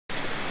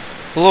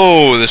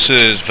Hello, this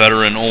is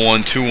Veteran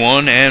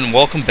 0121 and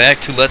welcome back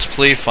to Let's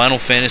Play Final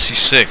Fantasy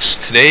VI.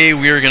 Today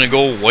we are going to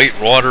go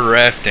whitewater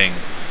rafting,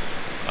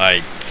 I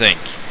think.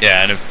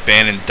 Yeah, and if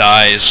Bannon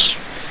dies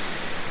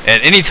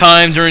at any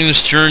time during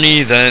this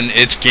journey, then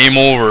it's game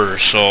over.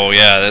 So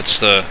yeah, that's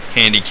the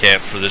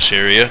handicap for this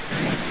area.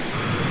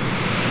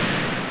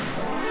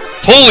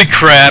 Holy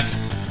crap!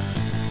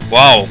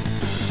 Wow,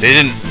 they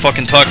didn't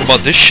fucking talk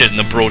about this shit in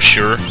the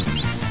brochure.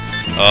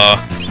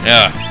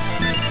 Yeah.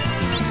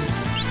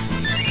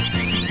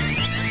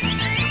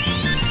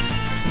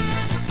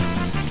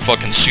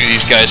 Fucking sue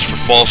these guys for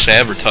false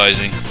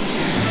advertising.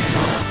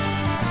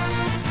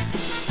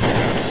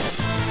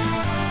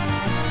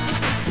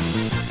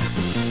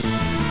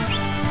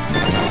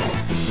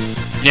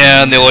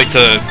 Yeah, and they like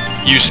to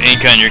use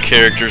ink on your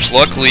characters.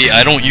 Luckily,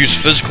 I don't use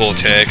physical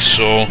attacks,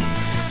 so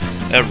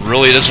that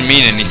really doesn't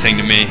mean anything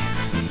to me.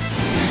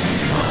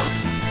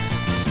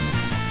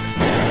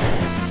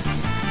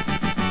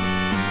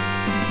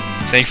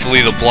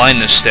 Thankfully, the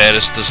blindness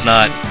status does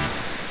not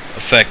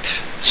affect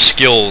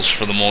skills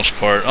for the most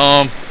part.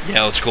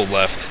 Yeah, let's go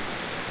left.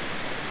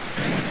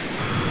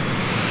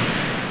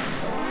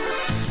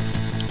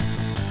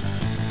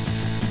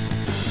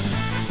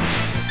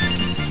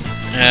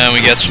 And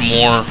we got some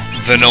more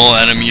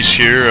vanilla enemies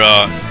here.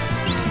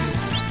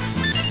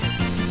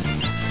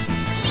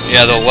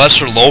 Yeah, the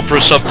lesser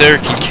Lopris up there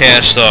can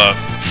cast a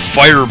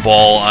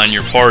fireball on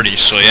your party,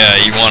 so yeah,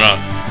 you wanna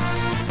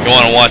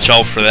watch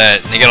out for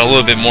that. They got a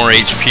little bit more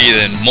HP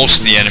than most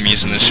of the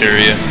enemies in this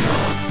area.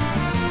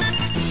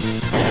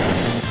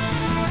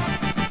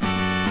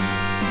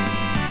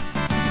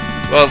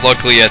 But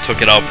luckily I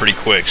took it out pretty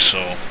quick,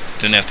 so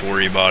didn't have to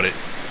worry about it.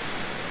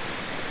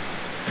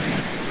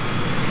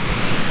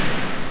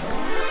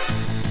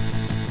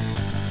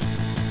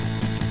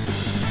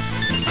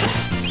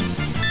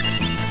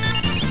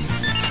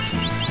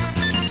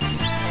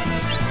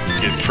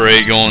 Get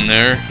prey going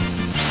there.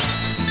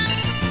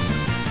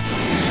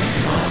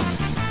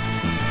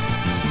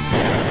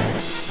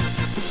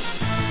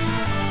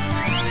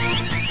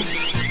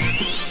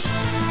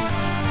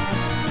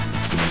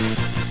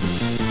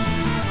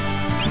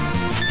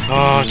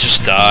 Oh,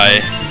 just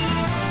die.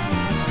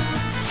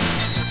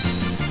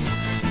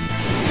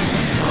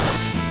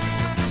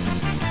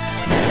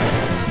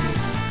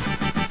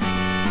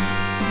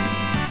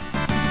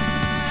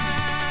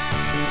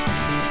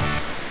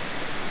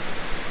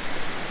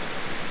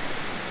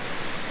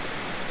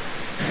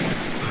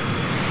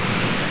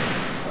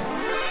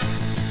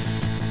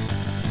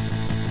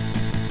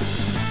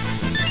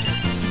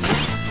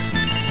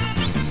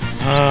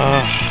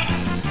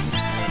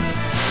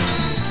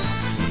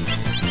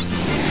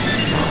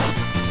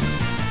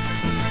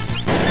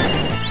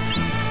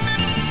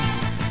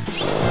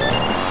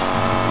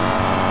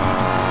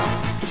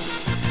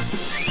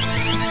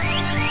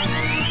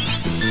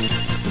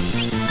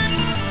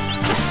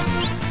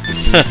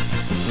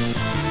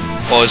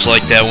 Always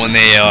like that when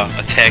they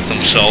attack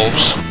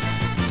themselves.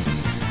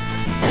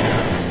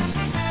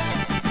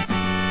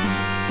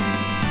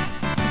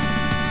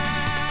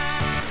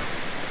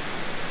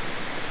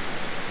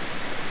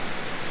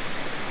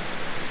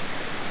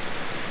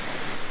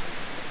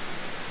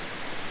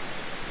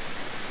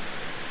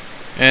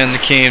 And the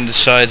game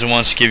decides it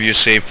wants to give you a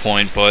save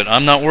point, but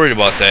I'm not worried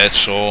about that,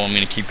 so I'm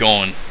going to keep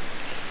going.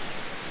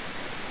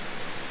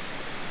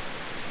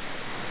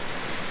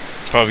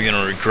 Probably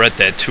gonna regret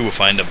that too if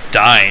I end up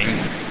dying.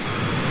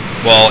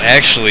 Well,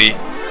 actually,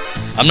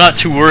 I'm not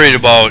too worried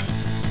about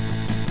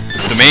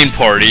the main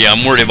party.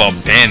 I'm worried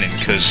about Bannon,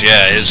 because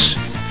yeah,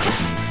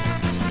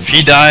 if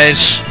he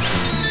dies,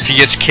 if he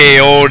gets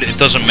KO'd, it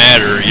doesn't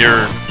matter.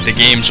 The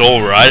game's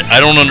over. I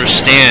don't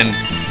understand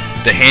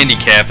the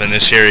handicap in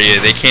this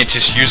area. They can't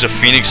just use a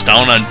Phoenix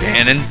down on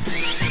Bannon.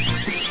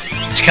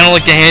 It's kind of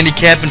like the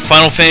handicap in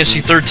Final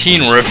Fantasy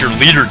 13, where if your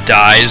leader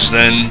dies,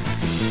 then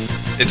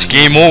it's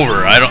game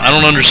over. I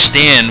don't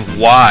understand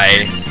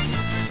why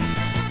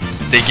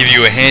they give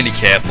you a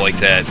handicap like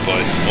that,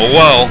 but oh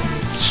well,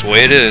 it's the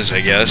way it is,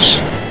 I guess.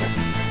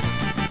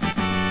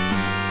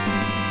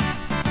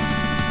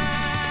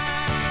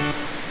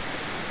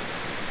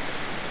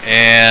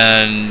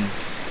 And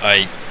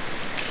I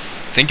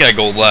think I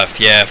go left.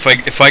 Yeah,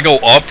 if I go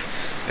up,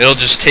 it'll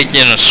just take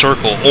you in a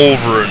circle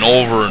over and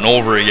over and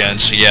over again.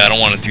 So yeah, I don't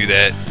want to do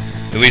that.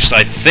 At least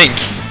I think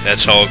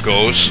that's how it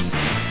goes.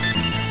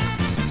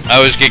 I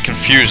always get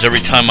confused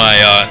every time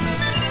I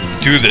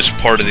do this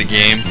part of the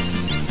game.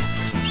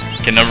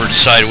 Can never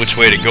decide which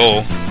way to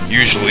go,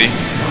 usually.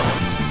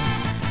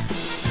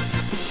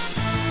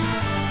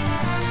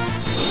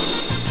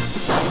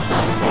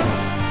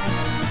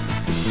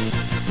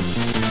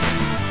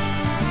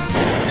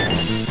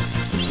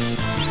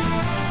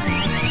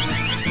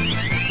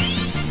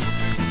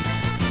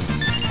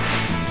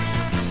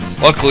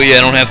 Luckily, I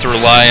don't have to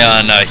rely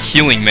on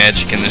healing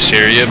magic in this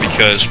area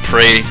because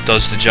Prey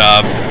does the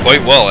job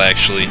quite well,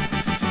 actually.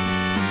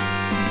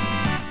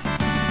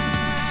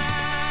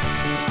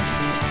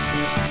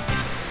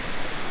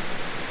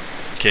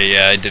 Okay,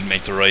 yeah, I did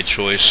make the right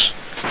choice.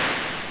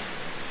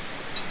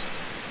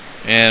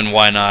 And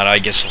why not? I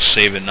guess I'll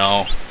save it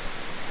now.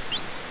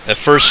 That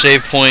first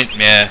save point,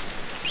 meh.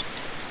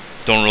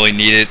 Don't really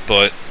need it,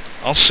 but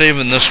I'll save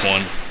in this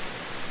one.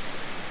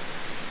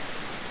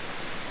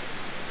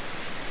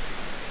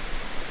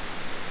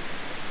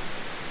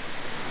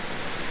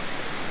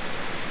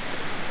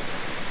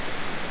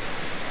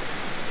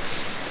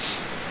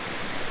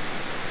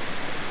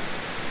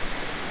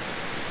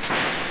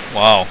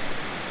 Wow.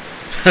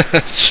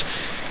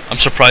 I'm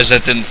surprised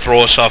that didn't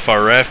throw us off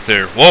our raft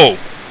there. Whoa!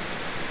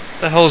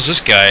 What the hell is this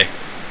guy?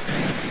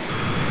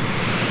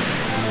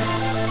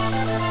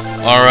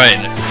 Alright,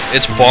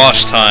 it's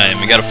boss time.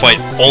 We gotta fight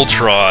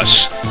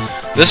Ultros.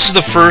 This is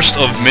the first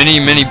of many,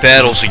 many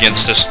battles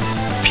against this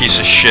piece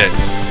of shit.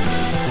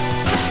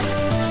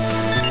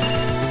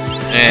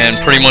 And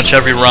pretty much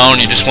every round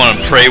you just want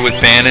to pray with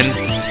Bannon.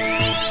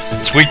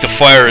 It's weak to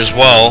fire as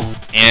well,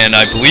 and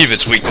I believe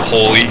it's weak to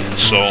holy,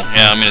 so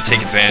yeah, I'm gonna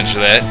take advantage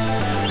of that.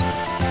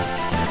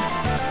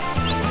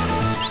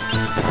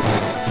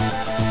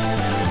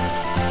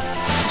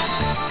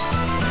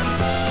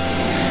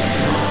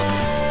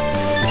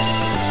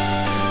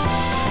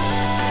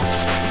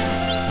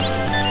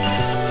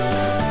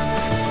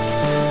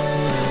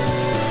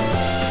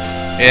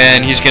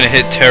 And he's gonna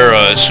hit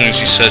Terra as soon as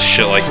he says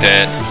shit like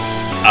that.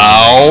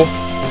 Ow.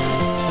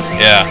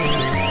 Yeah.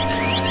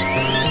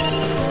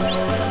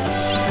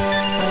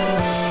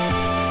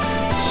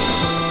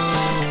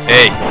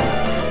 Hey,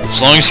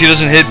 as long as he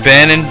doesn't hit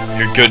Bannon,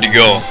 you're good to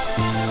go.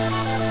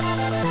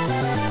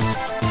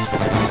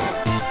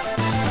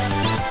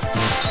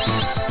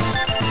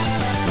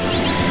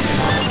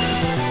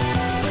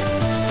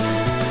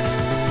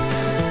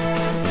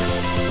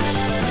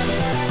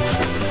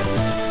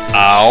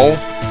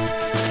 Ow.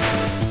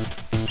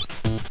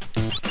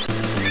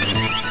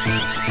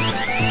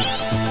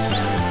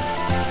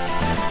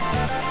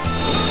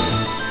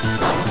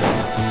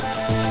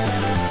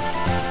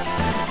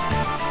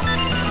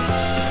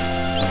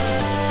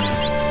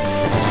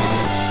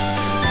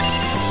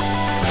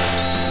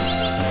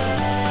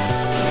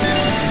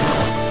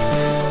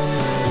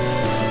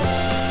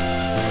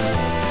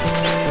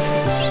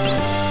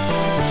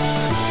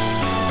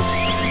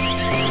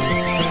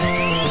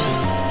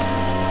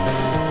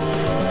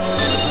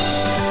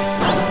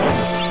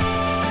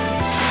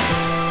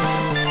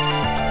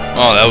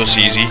 Oh, that was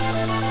easy.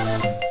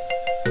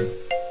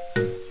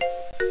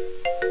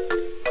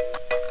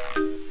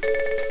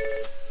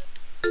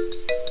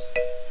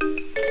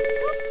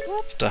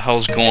 What the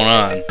hell's going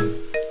on?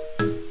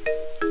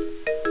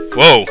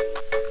 Whoa!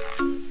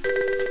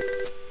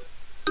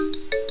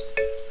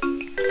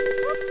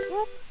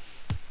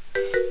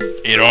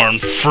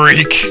 Eight-armed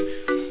freak!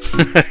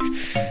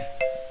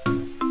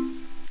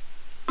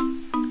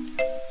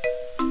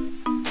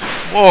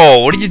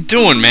 Whoa, what are you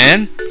doing,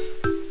 man?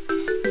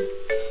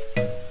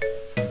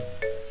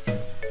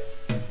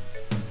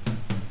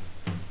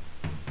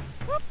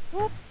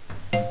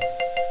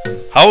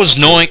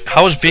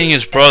 How is being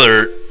his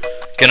brother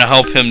gonna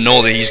help him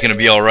know that he's gonna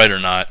be alright or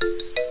not?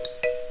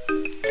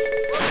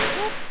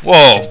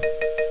 Whoa.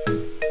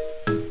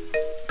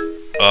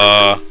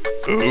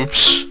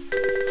 Oops.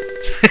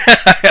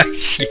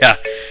 Yeah,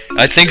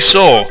 I think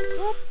so.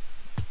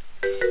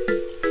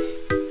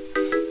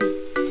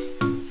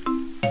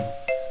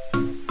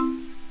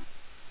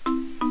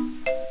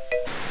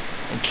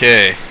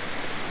 Okay.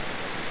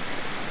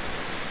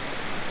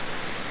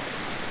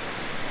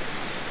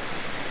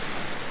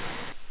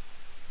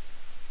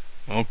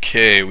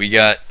 Okay, we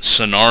got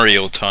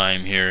scenario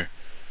time here.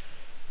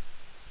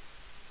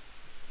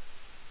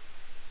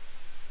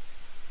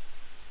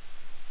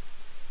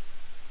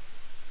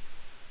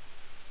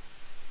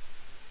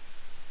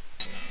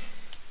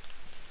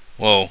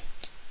 Whoa.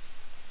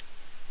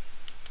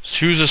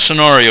 Choose a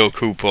scenario,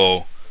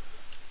 Kupo.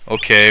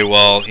 Okay,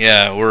 well,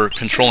 yeah, we're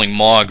controlling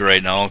Mog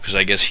right now, because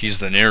I guess he's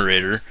the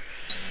narrator.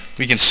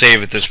 We can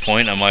save at this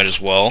point, I might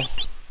as well.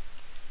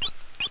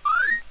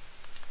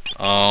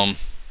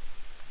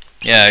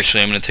 Yeah,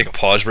 actually, I'm going to take a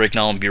pause break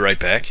now and be right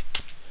back.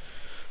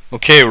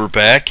 Okay, we're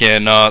back,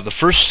 and the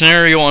first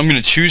scenario I'm going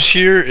to choose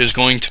here is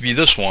going to be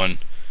this one.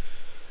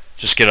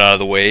 Just get out of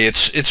the way.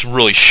 It's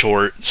really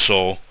short,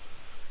 so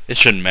it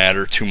shouldn't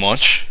matter too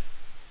much.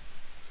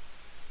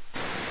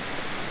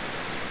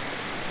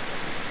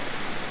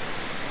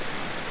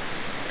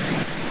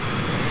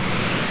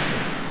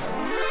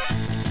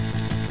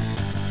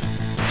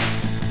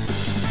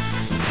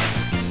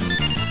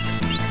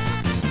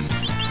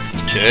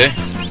 Okay.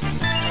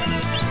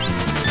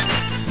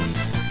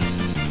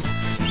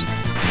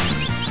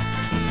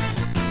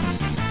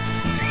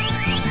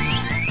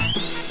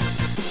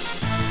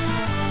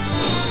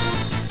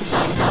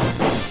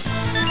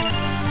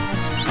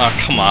 Oh,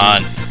 come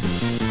on.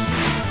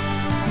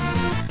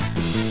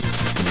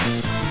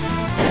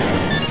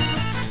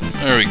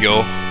 There we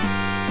go.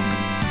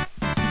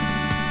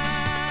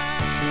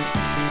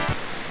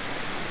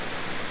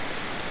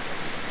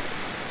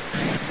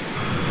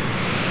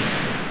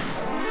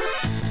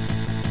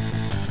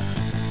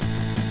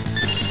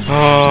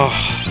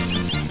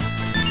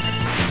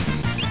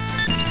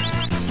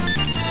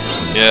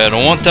 Yeah, Yeah, I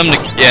don't want them to...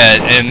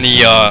 Yeah,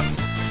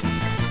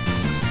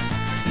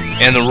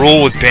 and the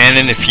rule with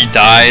Bannon, if he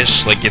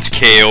dies, like gets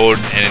KO'd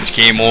and it's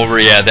game over,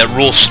 yeah, that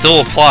rule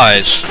still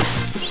applies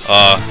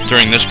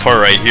during this part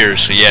right here.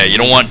 So yeah, you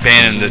don't want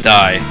Bannon to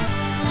die.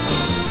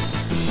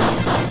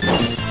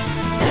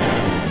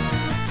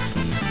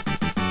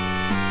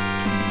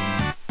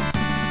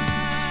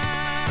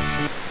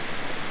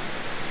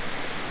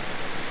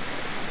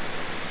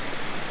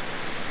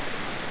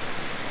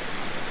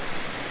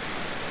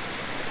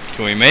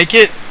 Can we make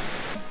it?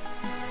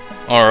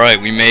 Alright,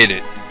 we made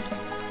it.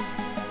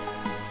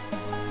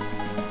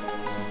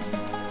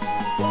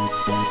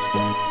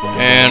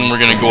 And we're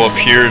gonna go up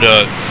here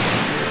to...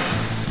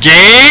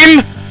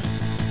 Game?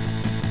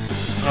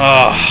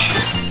 Oh,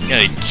 you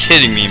gotta be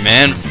kidding me,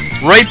 man.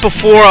 Right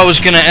before I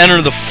was gonna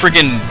enter the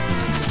friggin'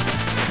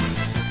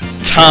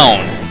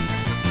 town.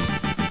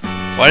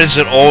 Why does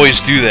it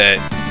always do that?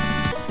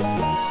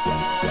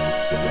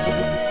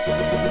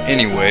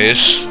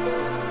 Anyways.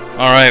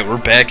 Alright, we're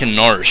back in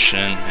Narsh,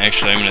 and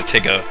actually I'm gonna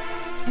take a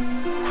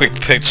quick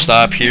pit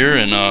stop here,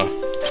 and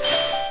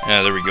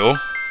yeah, there we go.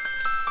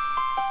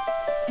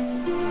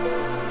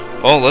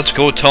 Oh, let's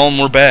go tell them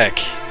we're back.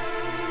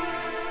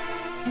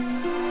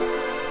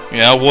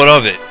 Yeah, what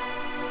of it?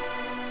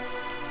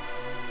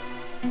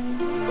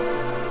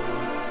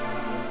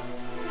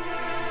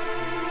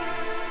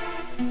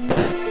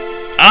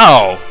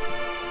 Ow!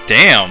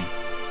 Damn.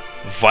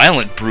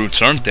 Violent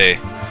brutes, aren't they?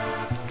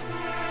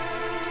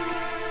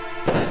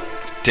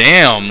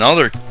 Damn, now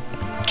they're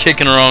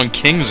kicking around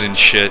kings and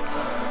shit.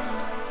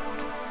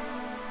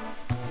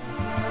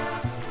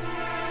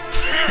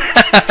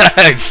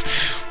 It's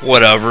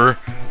whatever.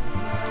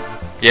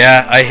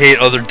 Yeah, I hate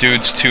other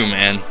dudes too,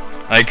 man.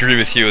 I agree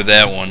with you with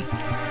that one.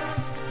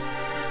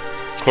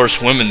 Of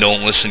course, women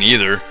don't listen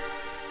either.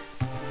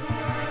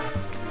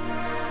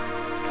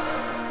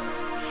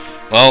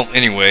 Well,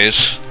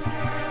 anyways.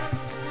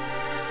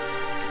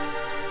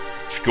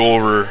 Let's go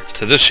over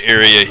to this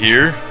area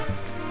here.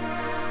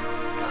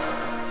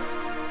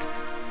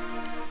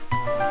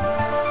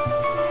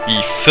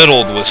 He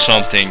fiddled with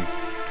something.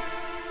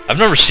 I've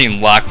never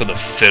seen Locke with a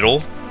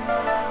fiddle.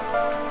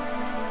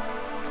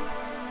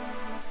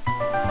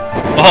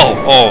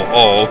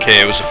 Oh,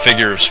 okay, it was a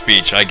figure of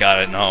speech. I got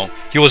it now.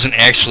 He wasn't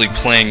actually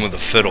playing with a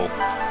fiddle.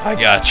 I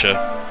gotcha.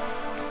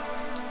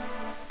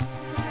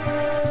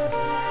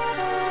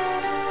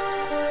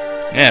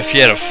 Yeah, if he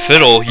had a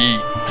fiddle, he,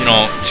 you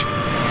know...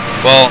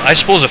 Well, I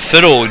suppose a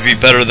fiddle would be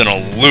better than a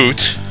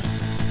lute.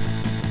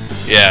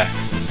 Yeah.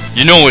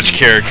 You know which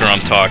character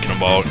I'm talking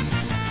about.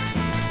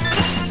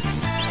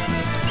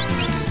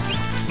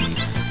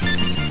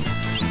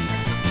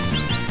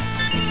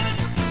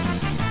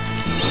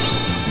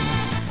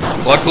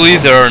 Luckily,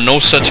 there are no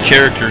such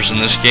characters in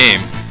this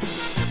game.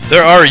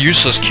 There are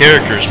useless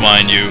characters,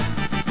 mind you.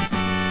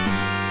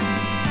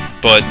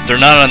 But they're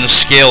not on the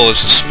scale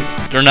as...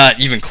 They're not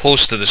even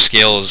close to the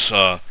scale as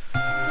the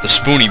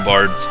Spoony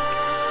Bard.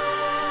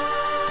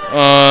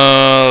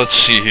 Let's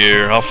see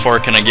here. How far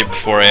can I get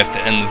before I have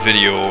to end the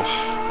video?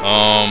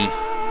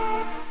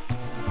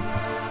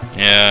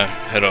 Yeah,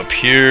 head up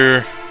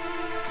here.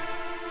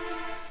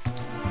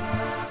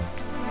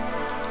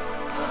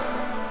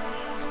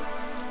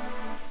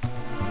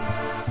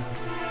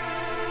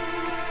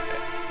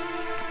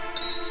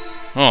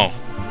 Oh,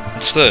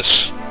 what's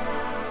this?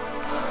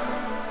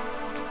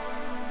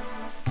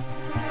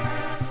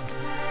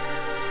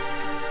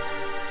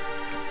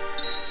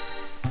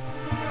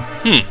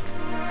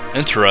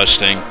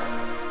 Interesting.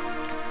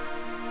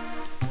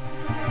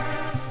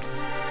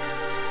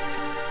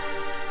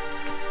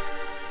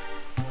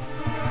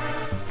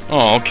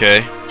 Oh,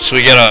 okay. So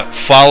we gotta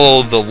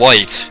follow the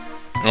light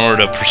in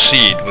order to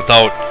proceed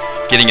without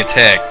getting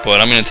attacked. But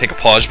I'm gonna take a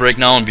pause break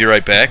now and be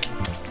right back.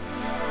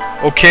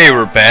 Okay,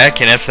 we're back,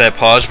 and after that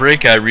pause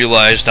break, I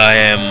realized I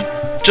am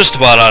just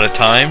about out of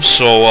time.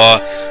 So,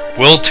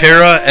 will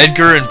Tara,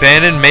 Edgar, and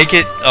Bannon make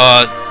it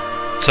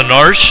to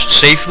Narsh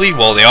safely?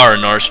 Well, they are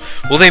in Narsh.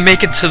 Will they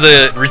make it to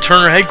the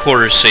Returner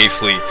headquarters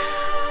safely?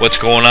 What's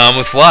going on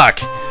with Locke?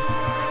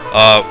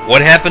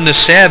 What happened to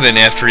Sabin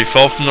after he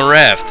fell from the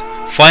raft?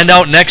 Find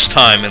out next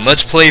time, and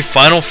let's play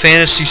Final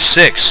Fantasy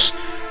VI.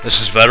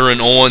 This is Veteran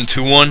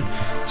 0121.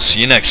 See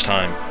you next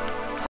time.